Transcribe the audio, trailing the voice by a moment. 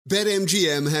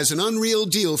BetMGM has an unreal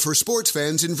deal for sports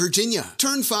fans in Virginia.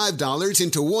 Turn $5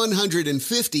 into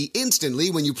 $150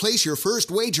 instantly when you place your first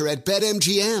wager at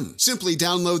BetMGM. Simply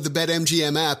download the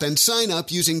BetMGM app and sign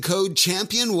up using code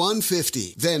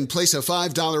CHAMPION150. Then place a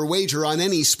 $5 wager on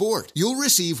any sport. You'll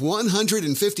receive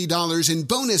 $150 in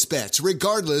bonus bets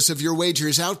regardless of your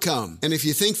wager's outcome. And if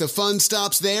you think the fun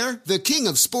stops there, the King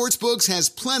of Sportsbooks has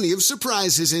plenty of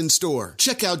surprises in store.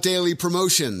 Check out daily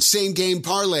promotions, same-game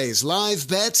parlays, live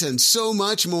bets, and so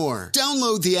much more.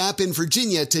 Download the app in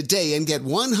Virginia today and get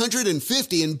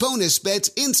 $150 in bonus bets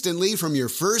instantly from your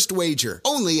first wager.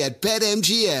 Only at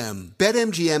BetMGM.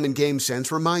 BetMGM and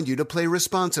GameSense remind you to play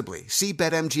responsibly. See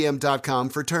BetMGM.com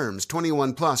for terms.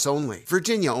 21 plus only.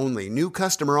 Virginia only. New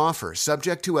customer offer.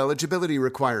 Subject to eligibility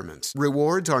requirements.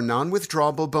 Rewards are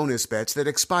non-withdrawable bonus bets that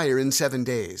expire in 7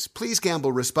 days. Please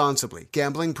gamble responsibly.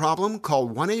 Gambling problem? Call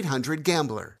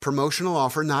 1-800-GAMBLER. Promotional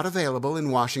offer not available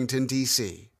in Washington,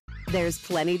 D.C. There's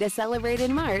plenty to celebrate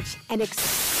in March and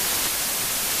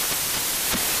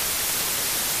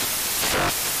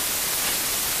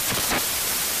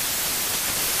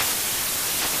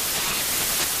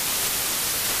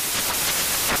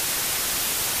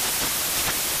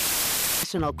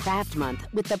National Craft Month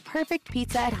with the perfect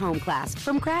pizza at home class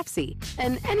from Craftsy.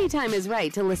 And anytime is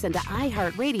right to listen to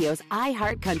iHeartRadio's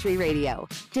iHeartCountry Radio.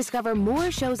 Discover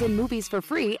more shows and movies for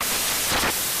free.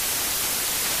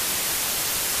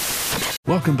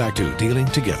 Welcome back to Dealing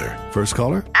Together. First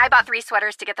caller? I bought 3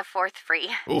 sweaters to get the 4th free.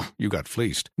 Oh, you got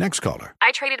fleeced. Next caller?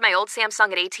 I traded my old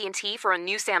Samsung at AT&T for a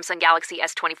new Samsung Galaxy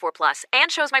S24 Plus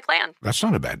and chose my plan. That's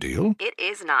not a bad deal. It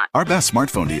is not. Our best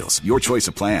smartphone deals. Your choice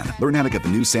of plan. Learn how to get the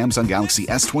new Samsung Galaxy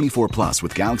S24 Plus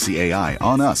with Galaxy AI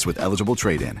on us with eligible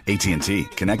trade-in. AT&T.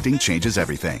 Connecting changes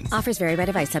everything. Offers vary by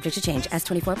device. Subject to change.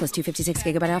 S24 plus 256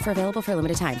 gigabyte offer available for a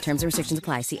limited time. Terms and restrictions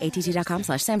apply. See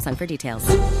att.com/Samsung for details.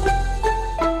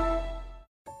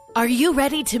 Are you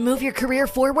ready to move your career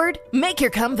forward? Make your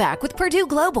comeback with Purdue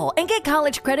Global and get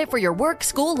college credit for your work,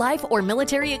 school life, or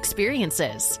military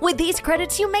experiences. With these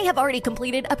credits, you may have already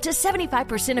completed up to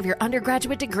 75% of your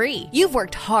undergraduate degree. You've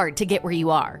worked hard to get where you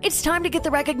are. It's time to get the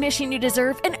recognition you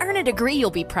deserve and earn a degree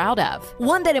you'll be proud of.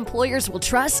 One that employers will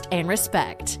trust and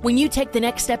respect. When you take the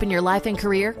next step in your life and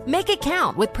career, make it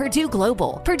count with Purdue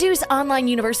Global, Purdue's online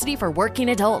university for working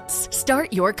adults.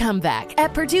 Start your comeback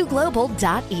at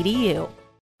purdueglobal.edu.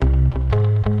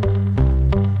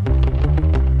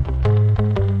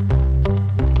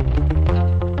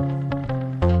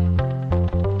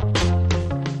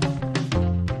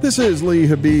 This is Lee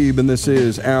Habib, and this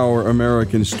is Our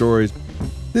American Stories.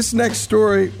 This next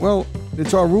story, well,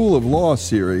 it's our Rule of Law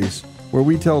series, where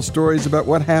we tell stories about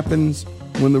what happens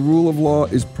when the rule of law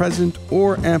is present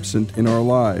or absent in our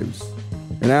lives.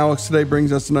 And Alex today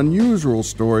brings us an unusual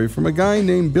story from a guy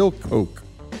named Bill Koch,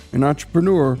 an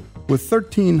entrepreneur with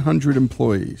 1,300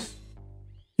 employees.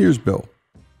 Here's Bill.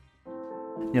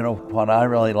 You know, what I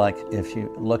really like, if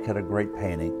you look at a great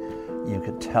painting, you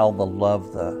could tell the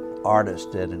love the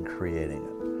artist did in creating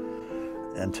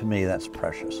it. And to me, that's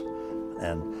precious.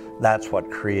 And that's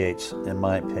what creates, in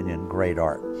my opinion, great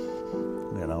art.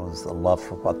 You know, is the love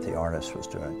for what the artist was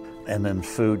doing. And in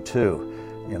food too,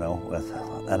 you know, with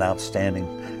an outstanding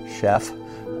chef,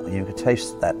 you could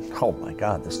taste that, oh my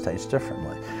God, this tastes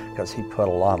differently. Because he put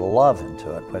a lot of love into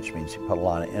it, which means he put a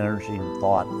lot of energy and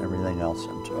thought and everything else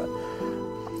into it.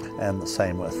 And the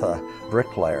same with a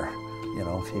bricklayer. You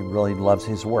know, if he really loves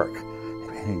his work,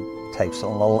 he takes a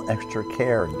little extra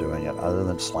care in doing it other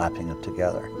than slapping it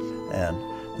together. And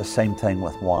the same thing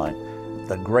with wine.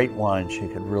 The great wines, you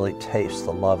could really taste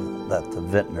the love that the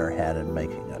vintner had in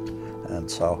making it. And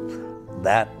so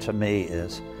that to me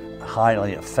is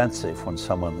highly offensive when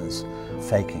someone is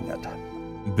faking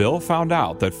it. Bill found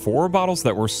out that 4 bottles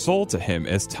that were sold to him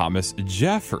as Thomas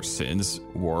Jefferson's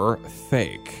were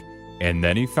fake. And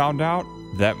then he found out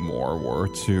that more were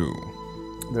too.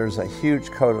 There's a huge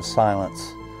code of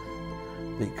silence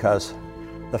because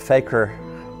the faker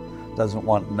doesn't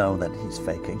want to know that he's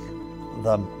faking.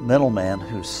 The middleman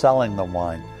who's selling the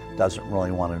wine doesn't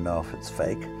really want to know if it's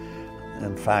fake.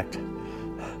 In fact,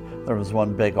 there was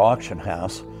one big auction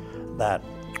house that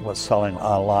was selling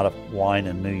a lot of wine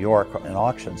in New York in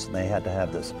auctions, and they had to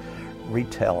have this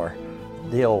retailer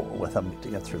deal with them to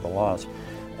get through the laws.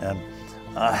 And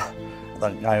the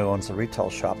guy who owns the retail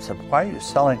shop said, "Why are you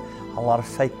selling a lot of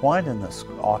fake wine in this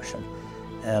auction?"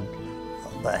 And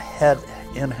the head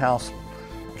in-house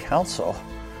counsel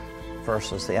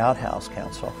versus the outhouse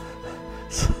counsel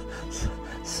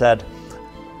said,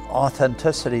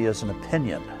 "Authenticity is an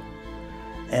opinion,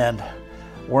 and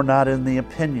we're not in the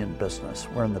opinion business.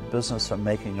 We're in the business of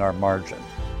making our margin.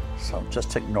 So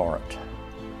just ignore it."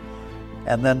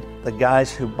 And then the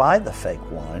guys who buy the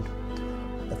fake wine,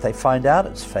 if they find out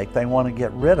it's fake, they want to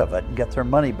get rid of it and get their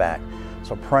money back.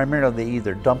 So primarily they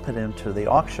either dump it into the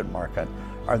auction market,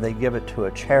 or they give it to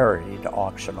a charity to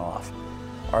auction off,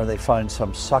 or they find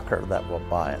some sucker that will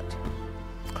buy it.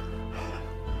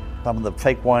 Some of the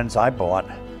fake wines I bought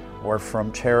were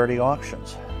from charity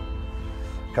auctions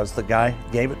because the guy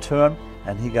gave it to him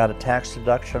and he got a tax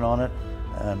deduction on it,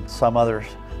 and some other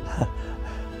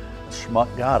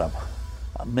schmuck got him.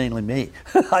 Mainly me.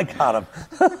 I got him.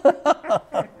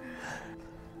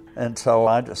 And so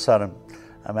I just said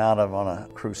I'm out on a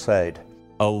crusade.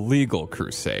 A legal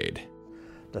crusade.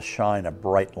 To shine a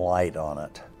bright light on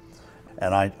it.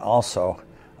 And I also,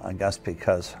 I guess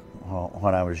because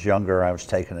when I was younger, I was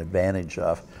taken advantage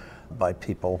of by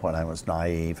people when I was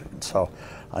naive. And so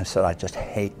I said, I just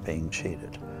hate being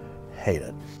cheated. Hate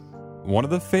it. One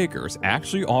of the fakers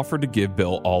actually offered to give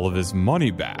Bill all of his money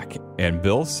back, and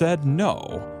Bill said,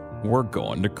 no, we're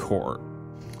going to court.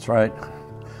 That's right.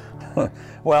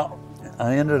 Well,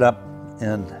 I ended up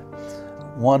in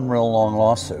one real long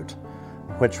lawsuit,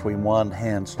 which we won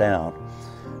hands down.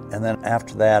 And then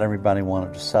after that, everybody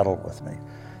wanted to settle with me.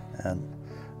 And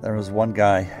there was one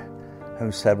guy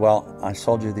who said, well, I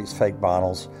sold you these fake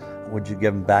bottles. Would you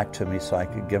give them back to me so I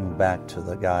could give them back to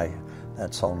the guy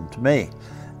that sold them to me?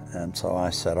 And so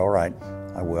I said, all right,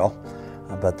 I will.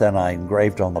 But then I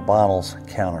engraved on the bottles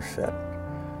counterfeit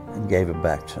and gave it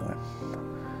back to him.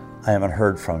 I haven't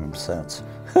heard from him since.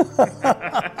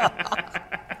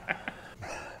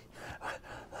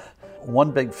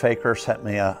 One big faker sent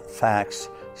me a fax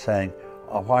saying,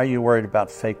 why are you worried about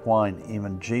fake wine?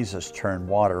 Even Jesus turned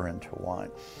water into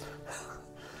wine.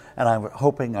 And I was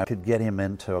hoping I could get him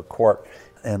into a court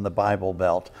in the Bible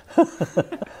Belt,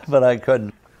 but I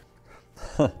couldn't.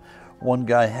 One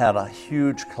guy had a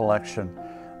huge collection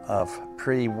of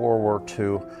pre-World War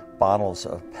II bottles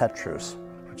of Petrus,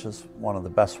 which is one of the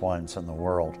best wines in the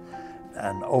world,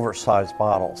 and oversized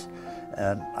bottles.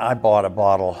 And I bought a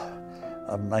bottle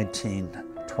of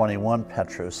 1921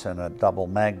 Petrus in a double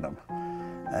magnum.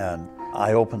 And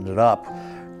I opened it up.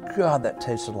 God, that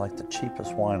tasted like the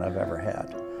cheapest wine I've ever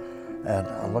had. And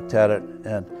I looked at it,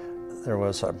 and there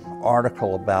was an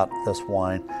article about this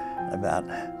wine, about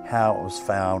how it was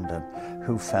found and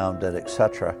who found it,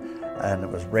 etc. And it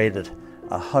was rated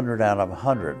 100 out of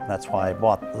 100. That's why I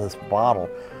bought this bottle.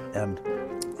 And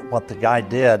what the guy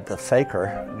did, the faker,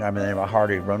 a guy by the name of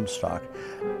Hardy Rumstock,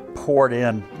 poured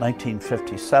in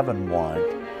 1957 wine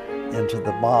into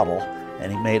the bottle,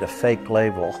 and he made a fake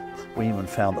label. We even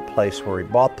found the place where he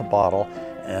bought the bottle,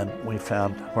 and we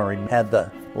found where he had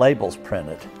the labels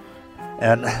printed.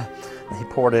 And he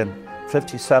poured in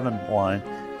 57 wine,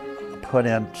 put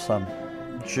in some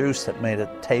juice that made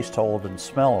it taste old and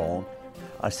smell old.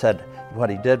 I said what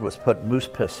he did was put moose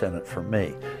piss in it for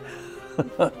me.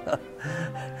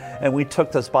 And we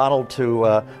took this bottle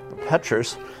to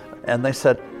Petrus, and they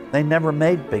said they never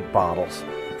made big bottles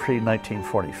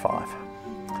pre-1945.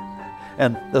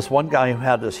 And this one guy who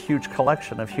had this huge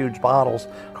collection of huge bottles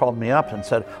called me up and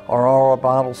said, are all our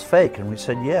bottles fake? And we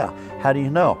said, yeah. How do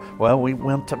you know? Well, we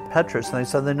went to Petrus and they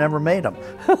said they never made them.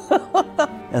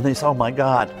 And they said, oh my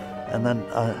God. And then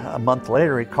a month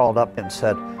later he called up and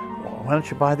said, why don't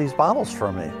you buy these bottles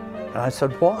for me? And I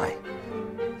said, why?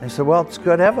 And he said, well, it's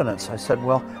good evidence. I said,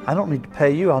 well, I don't need to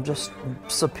pay you. I'll just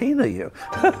subpoena you.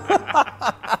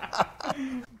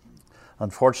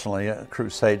 Unfortunately,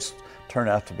 crusades turned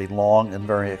out to be long and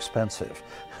very expensive.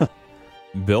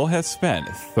 Bill has spent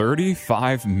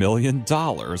 $35 million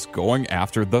going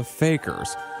after the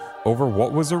fakers over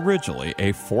what was originally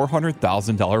a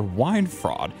 $400,000 wine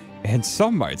fraud. And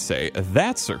some might say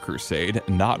that's a crusade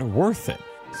not worth it,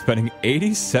 spending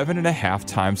 87.5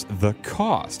 times the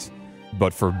cost.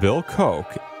 But for Bill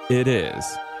Koch, it is.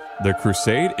 The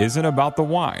crusade isn't about the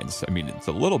wines. I mean, it's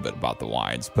a little bit about the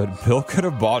wines, but Bill could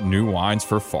have bought new wines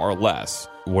for far less.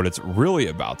 What it's really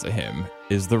about to him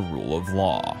is the rule of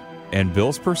law. And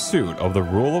Bill's pursuit of the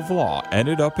rule of law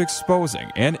ended up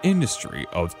exposing an industry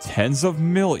of tens of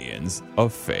millions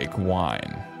of fake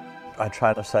wine. I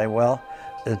try to say, well,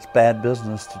 it's bad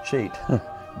business to cheat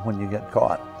when you get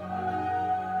caught.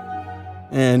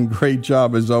 And great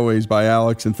job, as always, by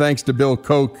Alex. And thanks to Bill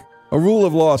Koch. A rule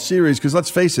of law series, because let's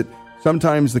face it,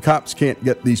 sometimes the cops can't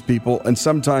get these people, and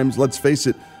sometimes, let's face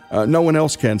it, no one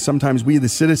else can. Sometimes we, the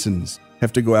citizens,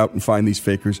 have to go out and find these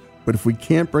fakers. But if we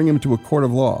can't bring them to a court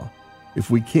of law, if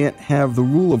we can't have the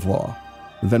rule of law,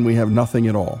 then we have nothing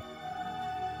at all.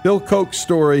 Bill Koch's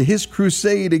story, his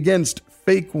crusade against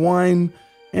fake wine,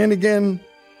 and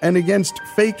against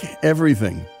fake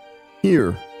everything,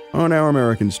 here on Our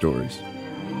American Stories.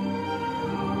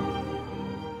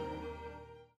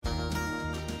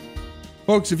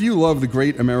 Folks, if you love the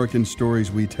great American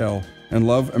stories we tell and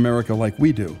love America like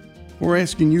we do, we're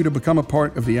asking you to become a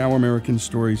part of the Our American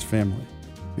Stories family.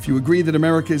 If you agree that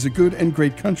America is a good and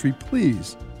great country,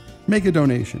 please make a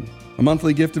donation. A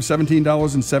monthly gift of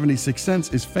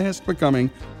 $17.76 is fast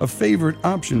becoming a favorite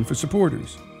option for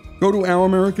supporters. Go to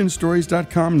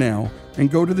OurAmericanStories.com now and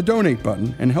go to the donate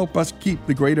button and help us keep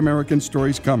the great American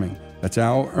stories coming. That's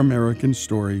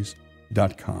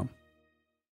OurAmericanStories.com.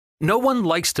 No one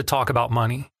likes to talk about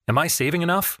money. Am I saving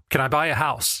enough? Can I buy a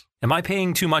house? Am I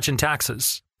paying too much in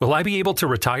taxes? Will I be able to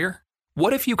retire?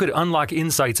 What if you could unlock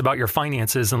insights about your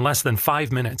finances in less than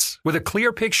 5 minutes with a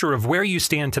clear picture of where you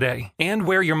stand today and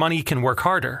where your money can work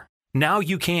harder? Now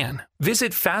you can.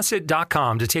 Visit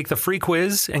Facet.com to take the free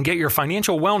quiz and get your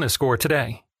financial wellness score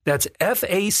today. That's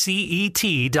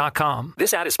FACET.com.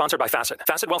 This ad is sponsored by Facet.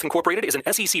 Facet Wealth Incorporated is an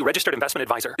SEC-registered investment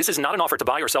advisor. This is not an offer to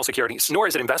buy or sell securities, nor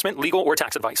is it investment, legal, or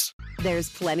tax advice. There's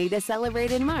plenty to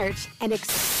celebrate in March and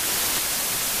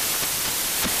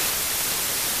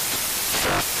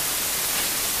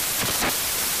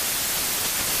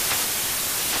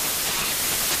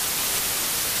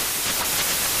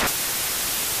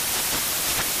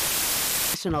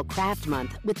National Craft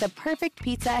Month with the perfect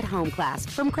pizza at home class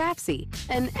from Craftsy.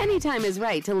 And anytime is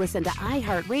right to listen to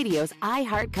iHeartRadio's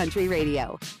iHeart Country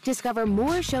Radio. Discover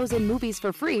more shows and movies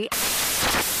for free.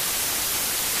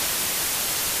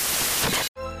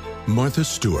 Martha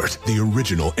Stewart, the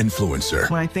original influencer.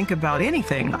 When I think about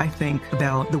anything, I think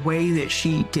about the way that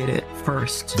she did it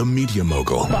first. The media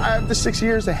mogul. 5 to 6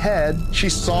 years ahead, she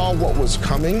saw what was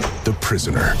coming. The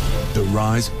prisoner. The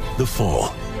rise, the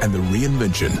fall, and the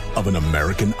reinvention of an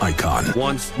American icon.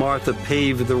 Once Martha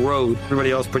paved the road,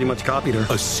 everybody else pretty much copied her.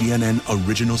 A CNN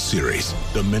original series,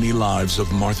 The Many Lives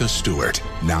of Martha Stewart,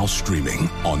 now streaming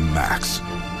on Max.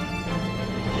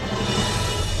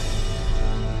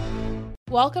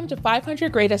 Welcome to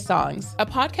 500 Greatest Songs, a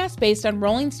podcast based on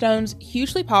Rolling Stone's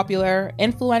hugely popular,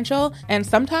 influential, and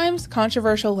sometimes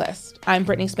controversial list. I'm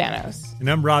Brittany Spanos. And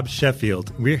I'm Rob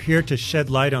Sheffield. We're here to shed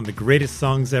light on the greatest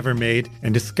songs ever made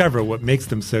and discover what makes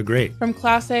them so great. From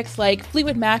classics like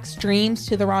Fleetwood Mac's Dreams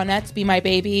to the Ronettes' Be My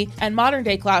Baby, and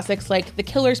modern-day classics like The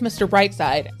Killers' Mr.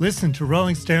 Brightside. Listen to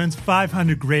Rolling Stone's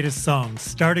 500 Greatest Songs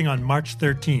starting on March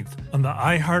 13th on the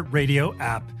iHeartRadio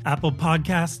app, Apple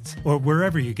Podcasts, or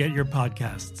wherever you get your podcasts.